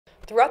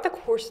Throughout the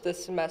course of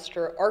this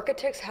semester,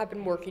 architects have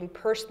been working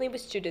personally with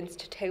students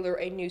to tailor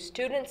a new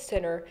student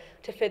center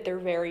to fit their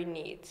varied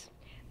needs.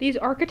 These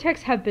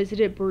architects have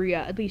visited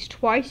Berea at least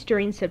twice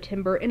during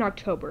September and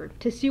October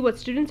to see what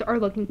students are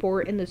looking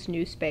for in this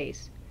new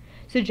space.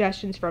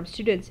 Suggestions from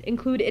students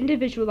include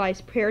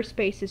individualized prayer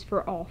spaces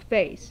for all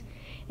faiths,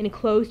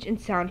 enclosed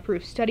and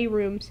soundproof study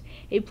rooms,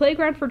 a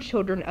playground for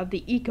children of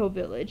the Eco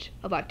Village,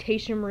 a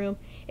lactation room,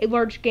 a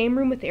large game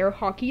room with air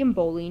hockey and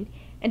bowling,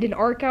 and an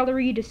art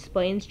gallery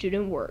displaying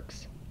student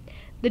works.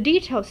 The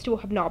details still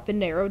have not been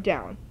narrowed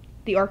down.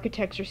 The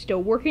architects are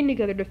still working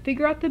together to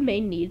figure out the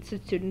main needs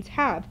that students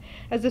have,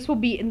 as this will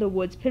be in the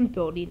Woodspin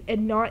building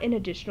and not an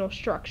additional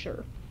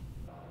structure.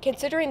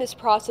 Considering this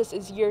process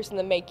is years in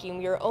the making,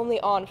 we are only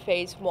on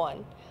phase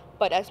 1,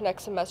 but as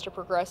next semester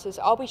progresses,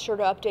 I'll be sure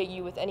to update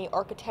you with any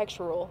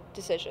architectural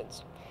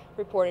decisions.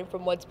 Reporting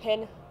from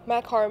Woodspin,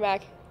 Matt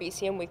Carmack,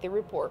 BCM Weekly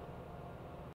Report.